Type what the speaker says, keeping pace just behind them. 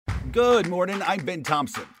Good morning, I'm Ben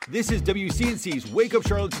Thompson. This is WCNC's Wake Up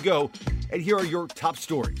Charlotte to Go, and here are your top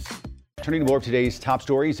stories. Turning to more of today's top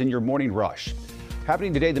stories in your morning rush.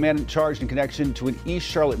 Happening today, the man charged in connection to an East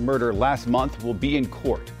Charlotte murder last month will be in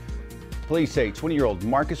court. Police say 20-year-old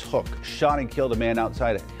Marcus Hook shot and killed a man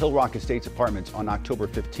outside Hill Rock Estates Apartments on October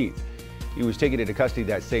 15th. He was taken into custody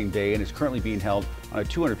that same day and is currently being held on a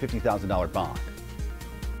 $250,000 bond.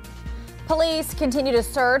 Police continue to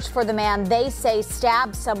search for the man they say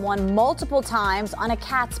stabbed someone multiple times on a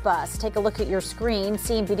CATS bus. Take a look at your screen.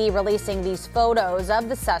 CMPD releasing these photos of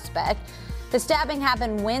the suspect. The stabbing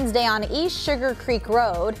happened Wednesday on East Sugar Creek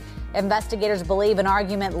Road. Investigators believe an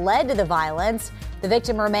argument led to the violence. The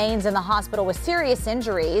victim remains in the hospital with serious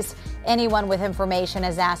injuries. Anyone with information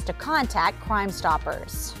is asked to contact Crime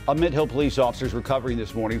Stoppers. A Mint Hill police officer is recovering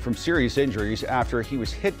this morning from serious injuries after he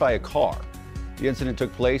was hit by a car. The incident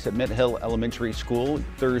took place at Mint Hill Elementary School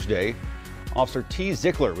Thursday. Officer T.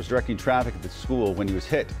 Zickler was directing traffic at the school when he was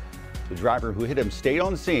hit. The driver who hit him stayed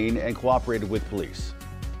on scene and cooperated with police.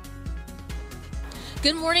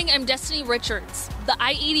 Good morning, I'm Destiny Richards. The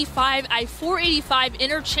I-85, I-485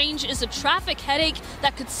 interchange is a traffic headache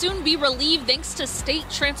that could soon be relieved thanks to state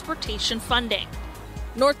transportation funding.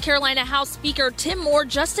 North Carolina House Speaker Tim Moore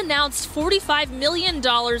just announced $45 million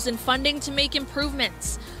in funding to make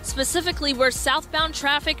improvements, specifically where southbound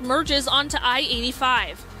traffic merges onto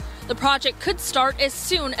I-85. The project could start as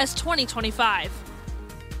soon as 2025.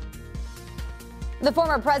 The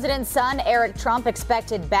former president's son, Eric Trump,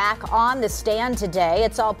 expected back on the stand today.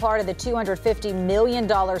 It's all part of the $250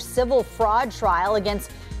 million civil fraud trial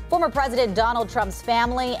against former President Donald Trump's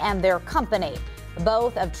family and their company.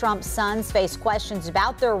 Both of Trump's sons face questions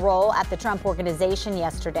about their role at the Trump Organization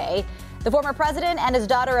yesterday. The former president and his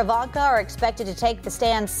daughter Ivanka are expected to take the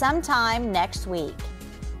stand sometime next week.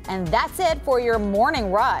 And that's it for your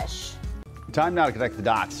morning rush. Time now to connect the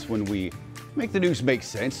dots when we make the news make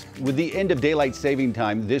sense. With the end of daylight saving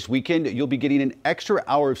time this weekend, you'll be getting an extra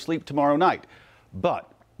hour of sleep tomorrow night.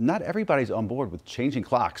 But not everybody's on board with changing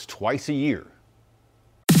clocks twice a year.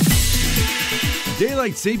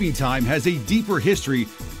 Daylight saving time has a deeper history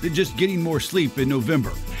than just getting more sleep in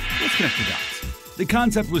November. Let's connect the dots. The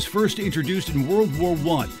concept was first introduced in World War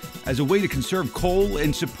I as a way to conserve coal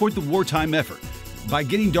and support the wartime effort. By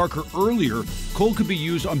getting darker earlier, coal could be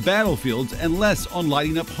used on battlefields and less on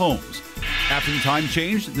lighting up homes. After the time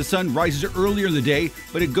changed, the sun rises earlier in the day,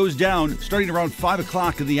 but it goes down starting around 5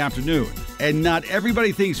 o'clock in the afternoon. And not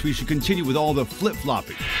everybody thinks we should continue with all the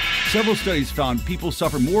flip-flopping. Several studies found people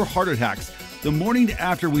suffer more heart attacks the morning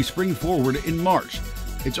after we spring forward in March.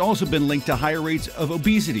 It's also been linked to higher rates of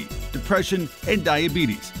obesity, depression, and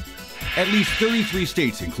diabetes. At least 33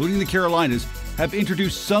 states, including the Carolinas, have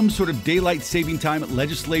introduced some sort of daylight saving time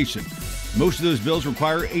legislation. Most of those bills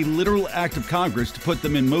require a literal act of Congress to put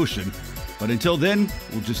them in motion. But until then,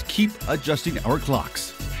 we'll just keep adjusting our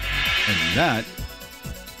clocks. And that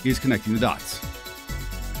is Connecting the Dots.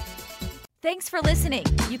 Thanks for listening.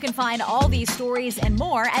 You can find all these stories and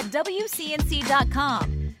more at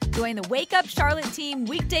WCNC.com. Join the Wake Up Charlotte team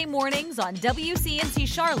weekday mornings on WCNC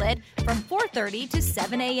Charlotte from 4:30 to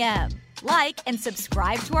 7 a.m. Like and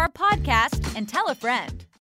subscribe to our podcast and tell a friend.